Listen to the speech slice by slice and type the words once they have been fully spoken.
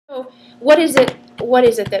So what is it? What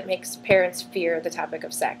is it that makes parents fear the topic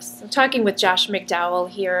of sex? I'm talking with Josh McDowell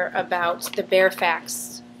here about the bare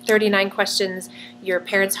facts. 39 questions your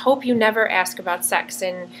parents hope you never ask about sex.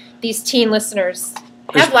 And these teen listeners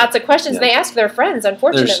have lots of questions. Yeah. They ask their friends,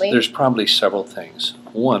 unfortunately. There's probably several things.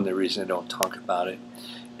 One, the reason they don't talk about it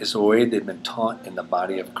is the way they've been taught in the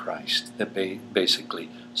body of Christ, that basically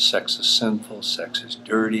sex is sinful, sex is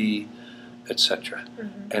dirty, etc.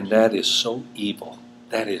 And that is so evil.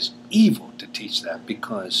 That is evil to teach that,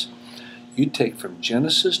 because you take from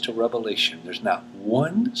Genesis to Revelation, there's not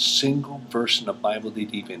one single verse in the Bible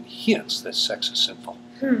that even hints that sex is sinful.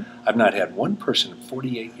 I've not had one person in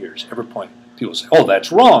 48 years ever point. People say, oh,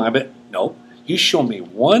 that's wrong. I bet, no, you show me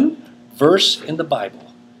one verse in the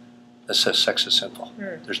Bible that says sex is sinful.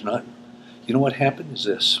 There's none. You know what happened is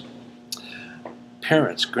this.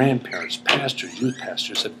 Parents, grandparents, pastors, youth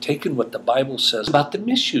pastors have taken what the Bible says about the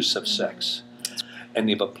misuse of sex, and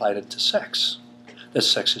they've applied it to sex. That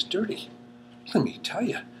sex is dirty. Let me tell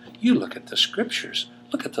you, you look at the scriptures,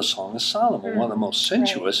 look at the Song of Solomon, one of the most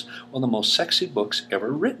sensuous, one of the most sexy books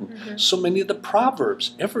ever written. So many of the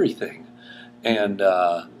Proverbs, everything. And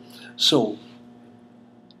so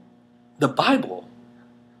the Bible,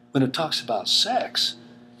 when it talks about sex,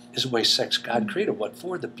 is the way sex God created. What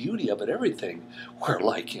for? The beauty of it, everything. Where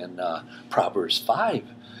like in Proverbs 5,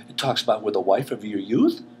 it talks about with the wife of your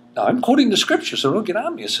youth. Now I'm quoting the scripture, so don't get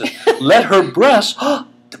on me. It says, let her breast,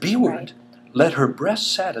 the B word, let her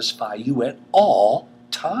breast satisfy you at all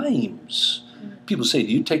times. People say,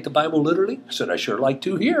 do you take the Bible literally? I said, I sure like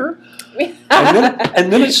to here.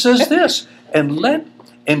 And then it says this,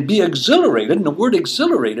 and be exhilarated. And the word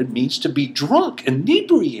exhilarated means to be drunk,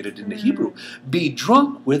 inebriated in the Hebrew. Be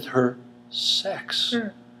drunk with her sex.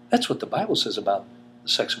 That's what the Bible says about the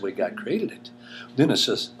sex the way God created it. Then it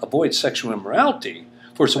says, avoid sexual immorality.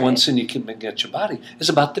 For it's the one sin you can make against your body. It's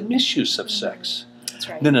about the misuse of sex. That's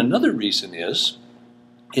right. Then another reason is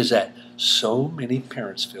that so many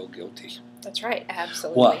parents feel guilty. That's right,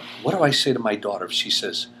 absolutely. Well, what do I say to my daughter if she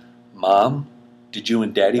says, Mom, did you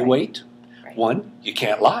and Daddy wait? One, you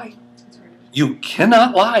can't lie. You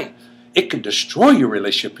cannot lie. It can destroy your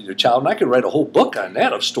relationship with your child. And I could write a whole book on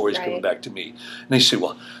that of stories coming back to me. And they say,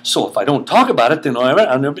 well, so if I don't talk about it, then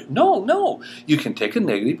I'll never. No. You can take a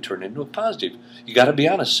negative, turn it into a positive. You got to be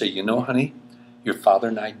honest. Say, you know, honey, your father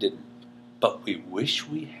and I didn't. But we wish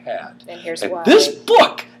we had. And here's why. This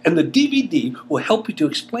book and the DVD will help you to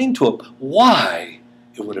explain to them why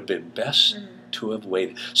it would have been best to have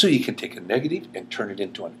waited. So you can take a negative and turn it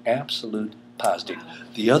into an absolute positive.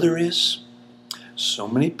 The other is, so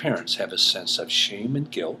many parents have a sense of shame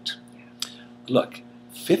and guilt. Look,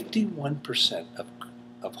 51%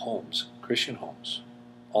 of homes, Christian homes,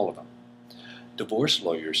 all of them, divorce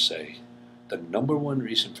lawyers say the number one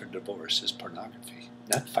reason for divorce is pornography.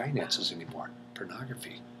 Not finances anymore,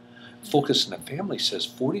 pornography. Focus on the Family says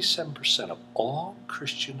 47% of all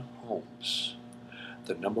Christian homes,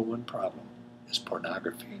 the number one problem is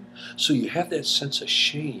pornography. So you have that sense of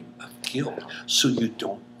shame, of guilt, so you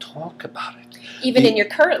don't talk about it. Even in your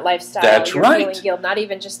current lifestyle, you're feeling guilt, not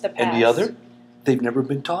even just the past. And the other, they've never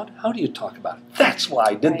been taught. How do you talk about it? That's why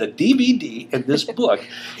I did the DVD and this book,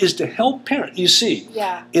 is to help parents. You see,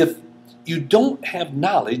 if you don't have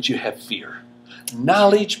knowledge, you have fear.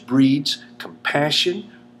 Knowledge breeds compassion,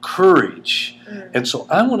 courage. And so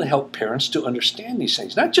I want to help parents to understand these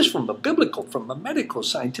things, not just from a biblical, from a medical,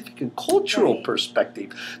 scientific, and cultural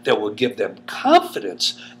perspective that will give them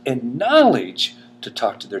confidence and knowledge to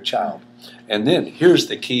talk to their child. And then here's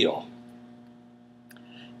the key.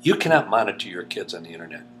 You cannot monitor your kids on the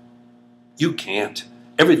internet. You can't.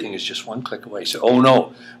 Everything is just one click away. So, oh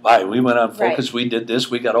no, we went on Focus, we did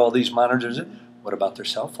this, we got all these monitors in. What about their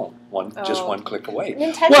cell phone? Just one click away.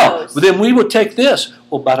 Nintendo's. Well, then we would take this.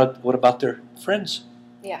 Well, what about their friend's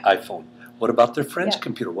iPhone? What about their friend's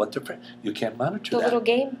computer? You can't monitor that. The little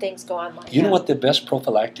game things go online. You know what the best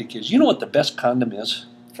prophylactic is? You know what the best condom is?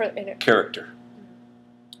 Character.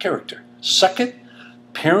 Character. Second,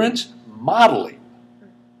 parents modeling.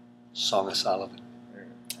 Song of Solomon.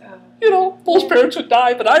 You know, most parents would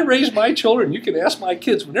die, but I raised my children. You can ask my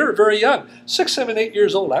kids when they were very young, 6, 7, 8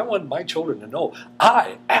 years old. I wanted my children to know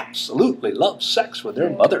I absolutely love sex with their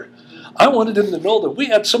mother. I wanted them to know that we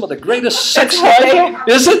had some of the greatest sex life.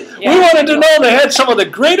 Is it? We wanted to know they had some of the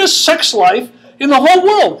greatest sex life in the whole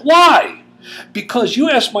world. Why? Because you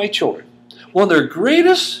ask my children, one of their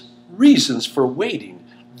greatest reasons for waiting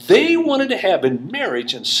they wanted to have in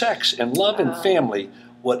marriage and sex and love and family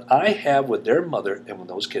what I have with their mother and with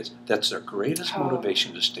those kids, that's their greatest Oh.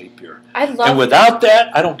 motivation to stay pure. I love And without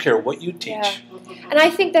that, I don't care what you teach. Yeah. And I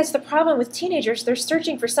think that's the problem with teenagers. They're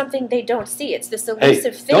searching for something they don't see. It's this Hey,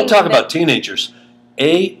 elusive thing. don't talk that- about teenagers.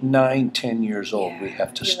 8, 9, 10 years old, Yeah, we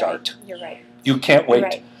have to you're start. Right. You're right. You can't You're wait.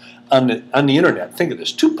 right. On the internet, think of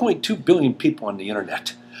this, 2.2 billion people on the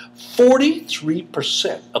internet.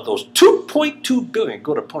 43% of those 2.2 billion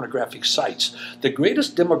go to pornographic sites. The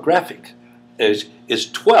greatest demographic is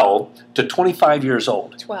 12 to 25 years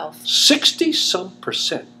old. 12.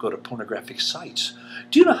 60-some% go to pornographic sites.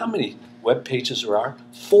 Do you know how many web pages there are?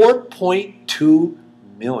 4.2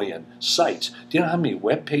 million sites. Do you know how many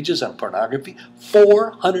web pages on pornography?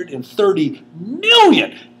 430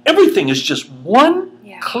 million. Everything is just one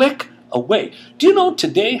click away. Do you know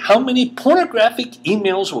today how many pornographic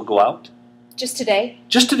emails will go out? Just today?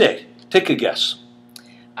 Just today. Take a guess.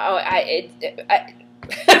 Oh, a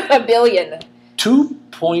billion.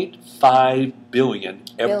 2.5 billion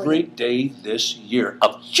every day this year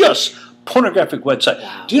of just pornographic website.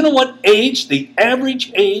 Wow. Do you know what age, the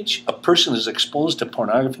average age a person is exposed to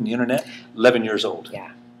pornography on the internet? 11 years old.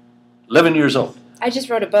 Yeah. 11 years old. I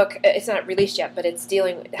just wrote a book. It's not released yet, but it's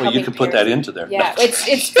dealing with Well, you could put that into there. Yeah, it's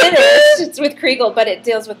finished. It's with Kriegel, but it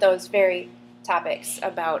deals with those very topics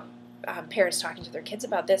about parents talking to their kids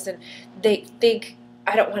about this, and they think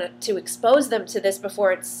I don't want to expose them to this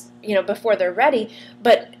before it's before they're ready.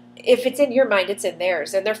 But if it's in your mind, it's in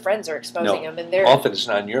theirs, and their friends are exposing them, and they're often it's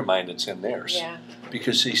not in your mind; it's in theirs. Yeah.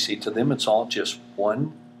 Because you see, to them, it's all just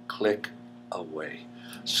one click away.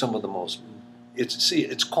 Some of the most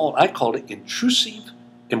I call it intrusive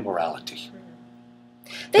immorality.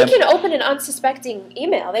 They can open an unsuspecting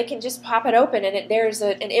email. They can just pop it open, and there's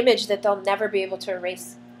an image that they'll never be able to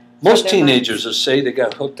erase. Most teenagers will say they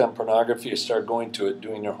got hooked on pornography and started going to it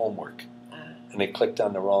doing their homework, and they clicked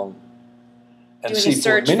on the wrong. And see,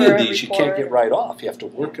 for many of these, you can't get right off. You have to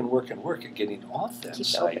work and work and work at getting off that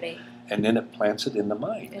site, opening. And then it plants it in the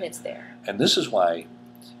mind. And it's there. And this is why,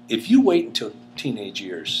 if you wait until teenage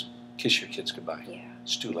years, kiss your kids goodbye. Yeah.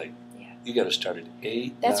 It's too late. Yeah. You got to start at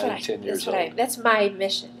 8, 9, 10 years old. That's my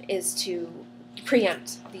mission, is to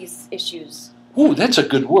preempt these issues. Ooh, that's a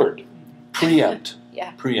good word. Preempt.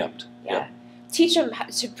 Yeah. Preempt. Yeah. Teach them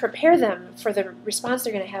to prepare them for the response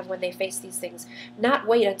they're going to have when they face these things. Not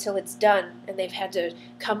wait until it's done and they've had to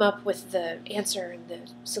come up with the answer and the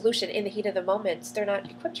solution in the heat of the moment. They're not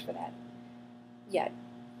equipped for that yet.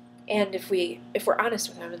 And if we're honest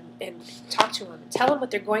with them and talk to them and tell them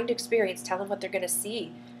what they're going to experience, tell them what they're going to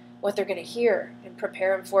see, what they're going to hear, and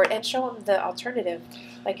prepare them for it, and show them the alternative,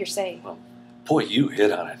 like you're saying. Well, boy, you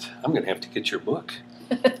hit on it. I'm going to have to get your book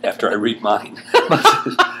after I read mine.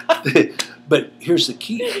 But here's the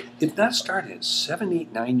key. If that started at 7,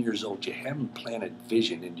 8, 9 years old, you haven't planted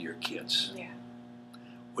vision into your kids. Yeah.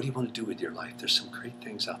 What do you want to do with your life? There's some great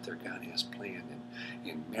things out there God has planned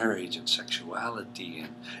in marriage and sexuality and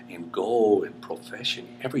in goal and profession,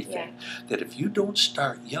 everything. Yeah. That if you don't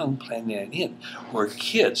start young, plan that in, where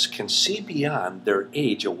kids can see beyond their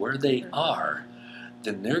age or where they are,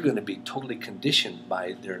 then they're going to be totally conditioned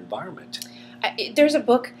by their environment. There's a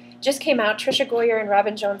book just came out. Tricia Goyer and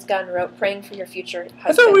Robin Jones-Gunn wrote "Praying for Your Future Husband."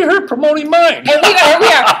 I thought we were promoting mine. And we are.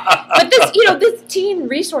 But this teen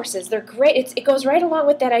resources, they're great. It goes right along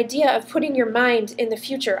with that idea of putting your mind in the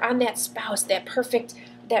future on that spouse, that perfect,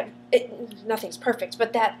 nothing's perfect,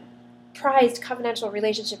 but that prized covenantal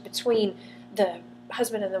relationship between the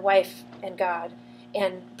husband and the wife and God,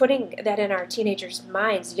 and putting that in our teenagers'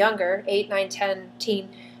 minds, younger, 8, 9, 10, teen,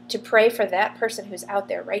 to pray for that person who's out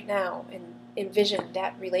there right now and envision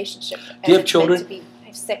that relationship. Do you have children? I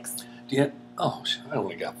have 6. Do you? Oh, I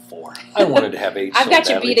only got 4. I wanted to have 8. I've got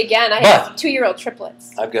you beat again. I have 2-year-old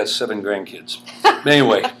triplets. I've got 7 grandkids. But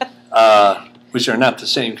anyway, which are not the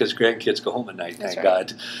same because grandkids go home at night, thank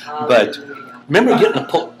God. But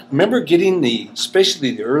remember getting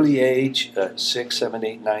especially the early age, 6, 7,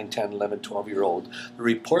 8, 9, 10, 11, 12-year-old, the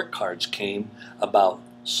report cards came about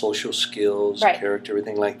social skills, character,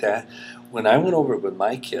 everything like that. When I went over it with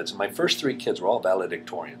my kids, my first 3 kids were all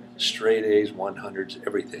valedictorian, straight A's, 100s,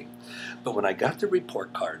 everything. But when I got the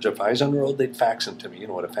report cards, if I was on the road, they'd fax them to me. You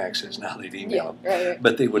know what a fax is now, they'd email them. Right.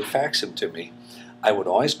 But they would fax them to me. I would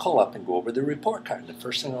always call up and go over the report card. The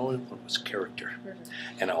first thing I always wanted was character.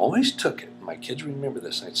 And I always took it. My kids remember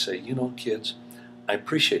this. I'd say, kids, I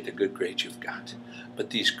appreciate the good grades you've got.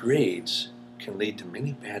 But these grades can lead to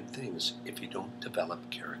many bad things if you don't develop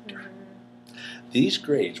character. These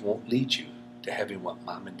grades won't lead you to having what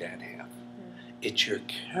mom and dad have. It's your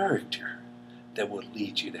character that will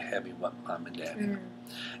lead you to having what mom and dad have.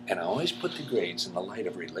 And I always put the grades in the light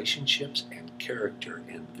of relationships and character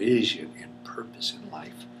and vision and purpose in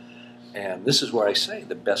life. And this is where I say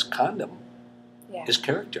the best condom is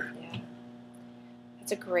character. Yeah.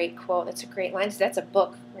 That's a great quote. That's a great line. That's a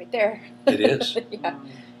book right there. It is.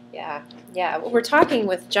 Yeah. We're talking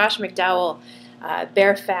with Josh McDowell,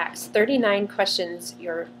 Bare Facts, 39 questions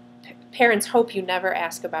your parents hope you never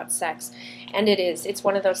ask about sex. And it is. It's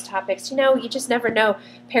one of those topics, you just never know.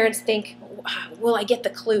 Parents think, will I get the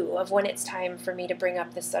clue of when it's time for me to bring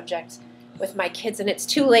up this subject with my kids? And it's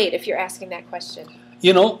too late if you're asking that question.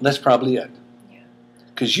 That's probably it. Yeah.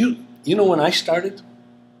 Because when I started,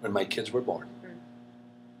 when my kids were born.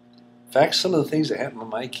 In fact, some of the things that happened when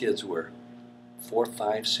my kids were 4,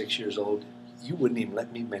 5, 6 years old, you wouldn't even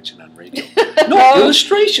let me mention on radio. No,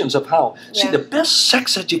 illustrations of how. See, the best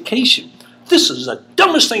sex education, this is the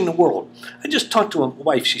dumbest thing in the world. I just talked to a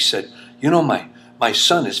wife. She said, my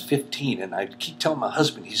son is 15, and I keep telling my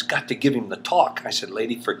husband he's got to give him the talk. I said,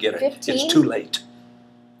 lady, forget it. 15? It's too late.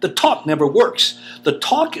 The talk never works. The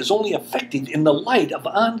talk is only effective in the light of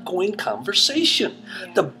ongoing conversation.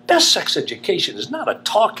 Yeah. The best sex education is not a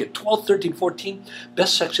talk at 12, 13, 14.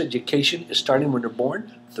 Best sex education is starting when they're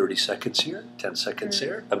born. 30 seconds here, 10 seconds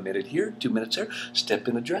there, a minute here, 2 minutes there. Step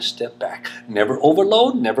in the dress, step back. Never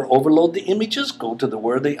overload the images. Go to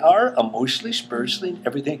where they are, emotionally, spiritually,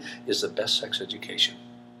 everything is the best sex education.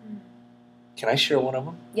 Can I share one of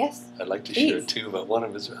them? Yes. I'd like to share two, but one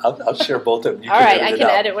of them is, I'll share both of them. All right, I can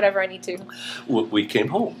edit whatever I need to. We came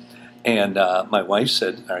home, and my wife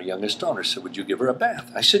said, our youngest daughter said, would you give her a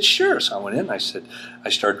bath? I said, sure. So I went in, I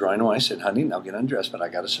started drying her. I said, honey, now get undressed, but I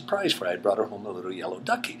got a surprise for her. I brought her home a little yellow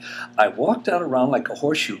ducky. I walked out around like a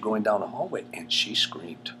horseshoe going down the hallway, and she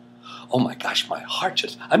screamed. Oh my gosh, my heart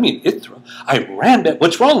just, I ran back.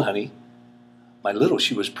 What's wrong, honey? My little,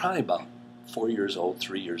 she was probably about 4 years old,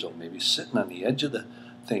 3 years old, maybe, sitting on the edge of the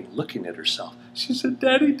thing looking at herself. She said,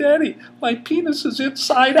 Daddy, my penis is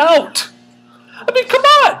inside out. I mean, come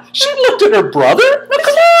on. She looked at her brother. Now,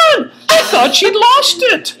 come on. I thought she'd lost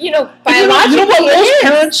it. Biologically, you know what most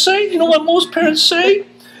parents say? You know what most parents say?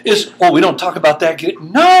 Is, we don't talk about that.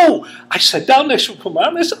 No. I sat down next to her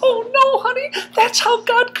mom and I said, oh, no, honey. That's how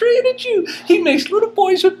God created you. He makes little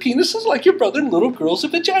boys with penises like your brother and little girls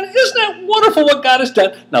with vagina. Isn't that wonderful what God has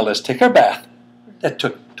done? Now let's take our bath. That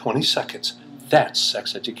took 20 seconds. That's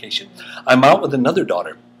sex education. I'm out with another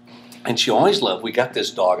daughter, and she always loved, we got this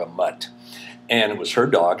dog, a mutt, and it was her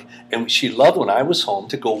dog, and she loved when I was home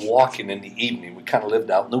to go walking in the evening. We kind of lived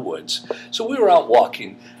out in the woods. So we were out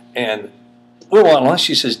walking, and we're walking along.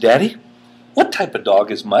 She says, Daddy, what type of dog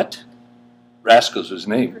is Mutt? Rascal's his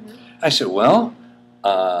name. Mm-hmm. I said, well,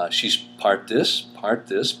 she's part this, part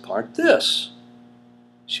this, part this.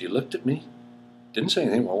 She looked at me, didn't say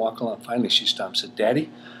anything. We're walking along. Finally, she stopped and said, Daddy,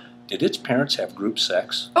 did its parents have group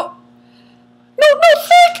sex? Oh, no,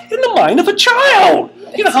 fuck, in the mind of a child.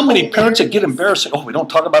 You know how many parents that get embarrassed and, we don't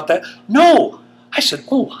talk about that? No. I said,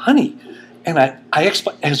 oh, honey. And I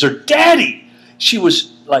explained, as her daddy, she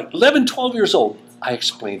was like 11, 12 years old. I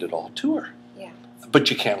explained it all to her. Yeah. But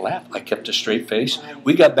you can't laugh. I kept a straight face.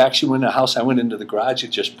 We got back. She went in the house. I went into the garage.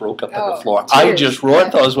 It just broke up on the floor. Tears. I just roared. I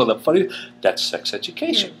thought it was one of the funniest. That's sex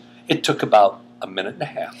education. It took about a minute and a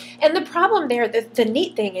half. And the problem there, the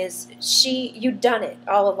neat thing is, you'd done it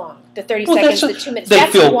all along. The 30 seconds, the 2 minutes. They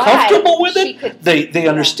feel comfortable with it. They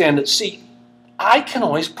understand it. See, I can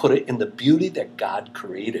always put it in the beauty that God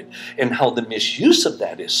created and how the misuse of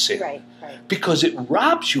that is sin. Right. Because it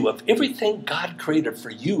robs you of everything God created for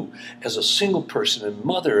you as a single person and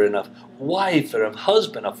mother and a wife and a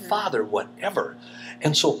husband, a father, whatever.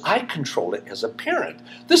 And so I control it as a parent.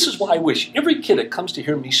 This is why I wish every kid that comes to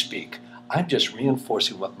hear me speak, I'm just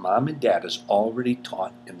reinforcing what mom and dad has already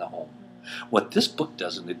taught in the home. What this book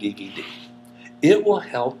does in the DVD, it will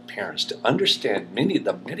help parents to understand many of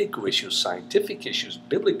the medical issues, scientific issues,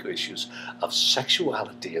 biblical issues of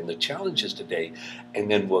sexuality and the challenges today, and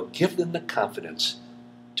then will give them the confidence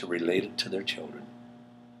to relate it to their children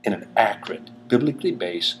in an accurate, biblically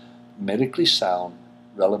based, medically sound,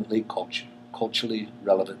 relevantly culturally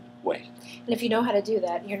relevant way. And if you know how to do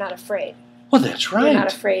that, you're not afraid. Well, that's right. You're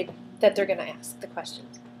not afraid that they're going to ask the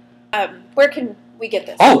questions. Where can we get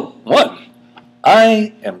this? One.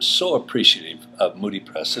 I am so appreciative of Moody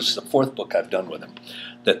Press. This is the 4th book I've done with them,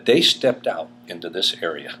 that they stepped out into this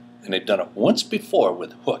area. And they've done it once before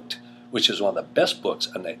with Hooked, which is one of the best books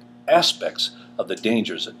on the aspects of the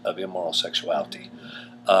dangers of immoral sexuality.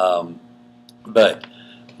 But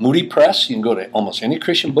Moody Press, you can go to almost any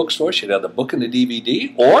Christian bookstore. She'd have the book and the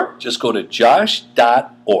DVD, or just go to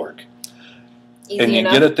josh.org. And you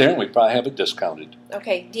can get it there, and we probably have it discounted.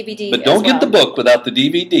 Okay, DVD. But don't get the book without the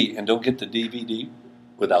DVD, and don't get the DVD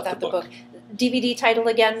without the book. DVD title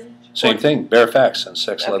again? Same thing, Bare Facts on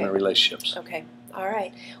Sex, Love, Okay. and Relationships. Okay. All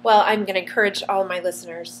right. Well, I'm going to encourage all my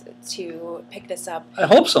listeners to pick this up. I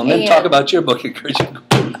hope so. And then talk about your book, Encouraging.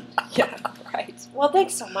 Yeah, right. Well,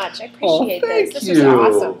 thanks so much. I appreciate thank this. This was you.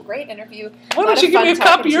 awesome. Great interview. Why don't you give me a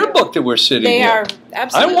copy of your book that we're sitting They here? are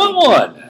absolutely. I want one.